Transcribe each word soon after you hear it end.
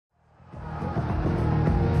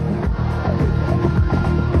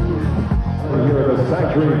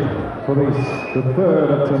for the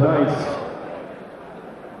third of tonight's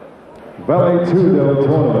Vale Tudo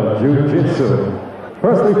Tournament Jiu-Jitsu.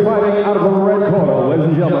 Firstly, fighting out of the red corner, ladies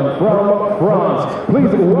and gentlemen, from France,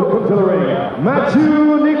 please welcome to the ring,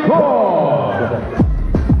 Mathieu Nicourt.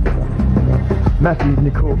 Mathieu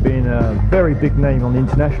Nicourt being a very big name on the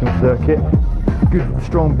international circuit. Good,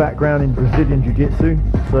 strong background in Brazilian Jiu-Jitsu,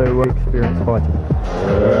 so experienced fighter.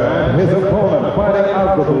 And his opponent, fighting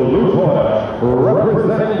out of the blue corner,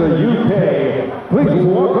 representing the UK, please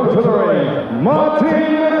welcome to the ring, Mathieu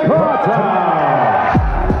Nicourt.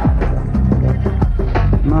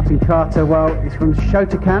 Martin Carter, well, he's from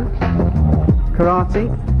Shotokan, karate,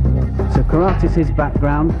 so karate's his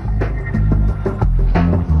background.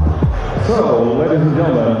 So, ladies and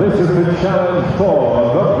gentlemen, this is the challenge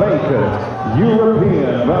for the vacant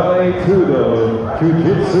European Vale Tudo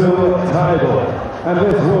Jiu-Jitsu title. And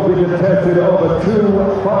this will be contested over 2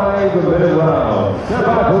 5-minute rounds. Step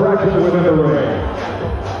out correction within the ring.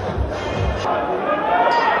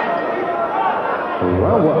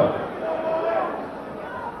 Round 1.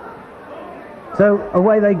 So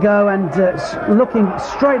away they go, and looking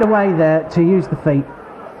straight away there to use the feet.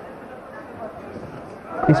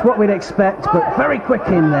 It's what we'd expect, but very quick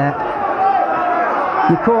in there.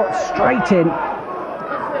 Nicourt straight in.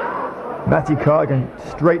 Mathieu Nicourt going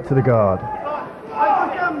straight to the guard.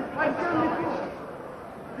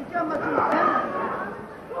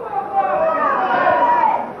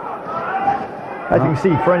 As you can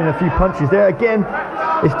see, throwing in a few punches there. Again,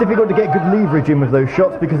 it's difficult to get good leverage in with those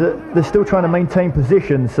shots because they're still trying to maintain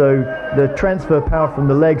position, so the transfer power from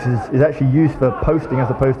the legs is actually used for posting as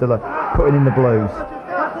opposed to like putting in the blows.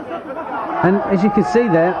 And as you can see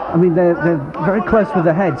there, I mean, they're very close with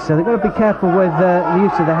the heads, so they've got to be careful with the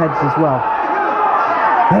use of the heads as well.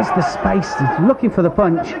 There's the space, he's looking for the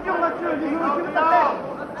punch.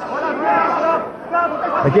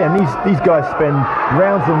 Again, these guys spend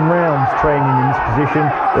rounds and rounds training in this position.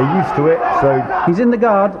 They're used to it, so... He's in the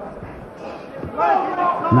guard.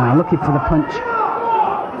 Now looking for the punch.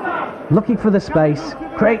 Looking for the space,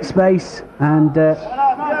 create space, and...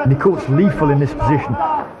 Nicourt's lethal in this position.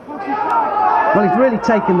 Well, he's really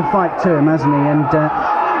taken the fight to him, hasn't he? And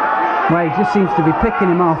well, he just seems to be picking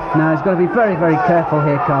him off now. He's got to be very, very careful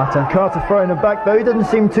here, Carter. Carter throwing him back, though. He doesn't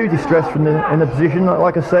seem too distressed in the position.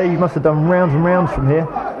 Like I say, he must have done rounds and rounds from here.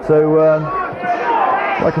 So,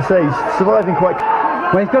 like I say, he's surviving quite...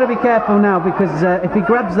 Well, he's got to be careful now, because if he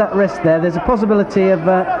grabs that wrist there, there's a possibility of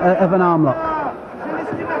an arm lock.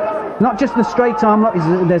 Not just the straight arm lock,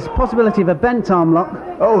 there's a possibility of a bent arm lock.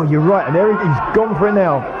 Oh, you're right, and there he's gone for it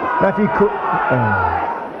now.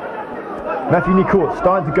 Mathieu Nicourt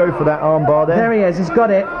starting to go for that arm bar there. There he is, he's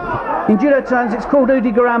got it. In judo terms, it's called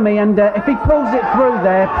udigarami, and if he pulls it through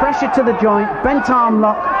there, pressure to the joint, bent arm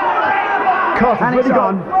lock, Carter's really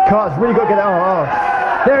got to get that arm.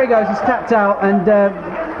 There he goes, he's tapped out, and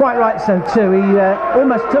quite right so too. He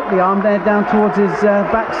almost took the arm there down towards his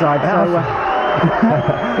backside, so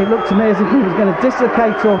it looked to me as if he was going to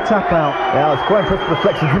dislocate or tap out. Yeah, I was quite impressed with the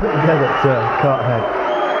flexibility there that Carter had.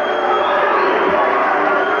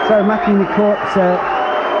 So Mathieu Nicourt, a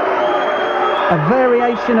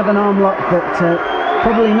variation of an arm lock that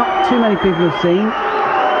probably not too many people have seen.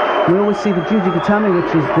 We always see the Jujigatami,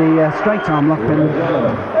 which is the straight arm lock.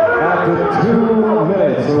 After 2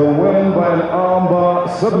 minutes, a win by an armbar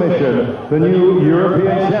submission, the new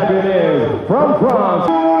European champion is from France,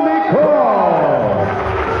 Nicourt.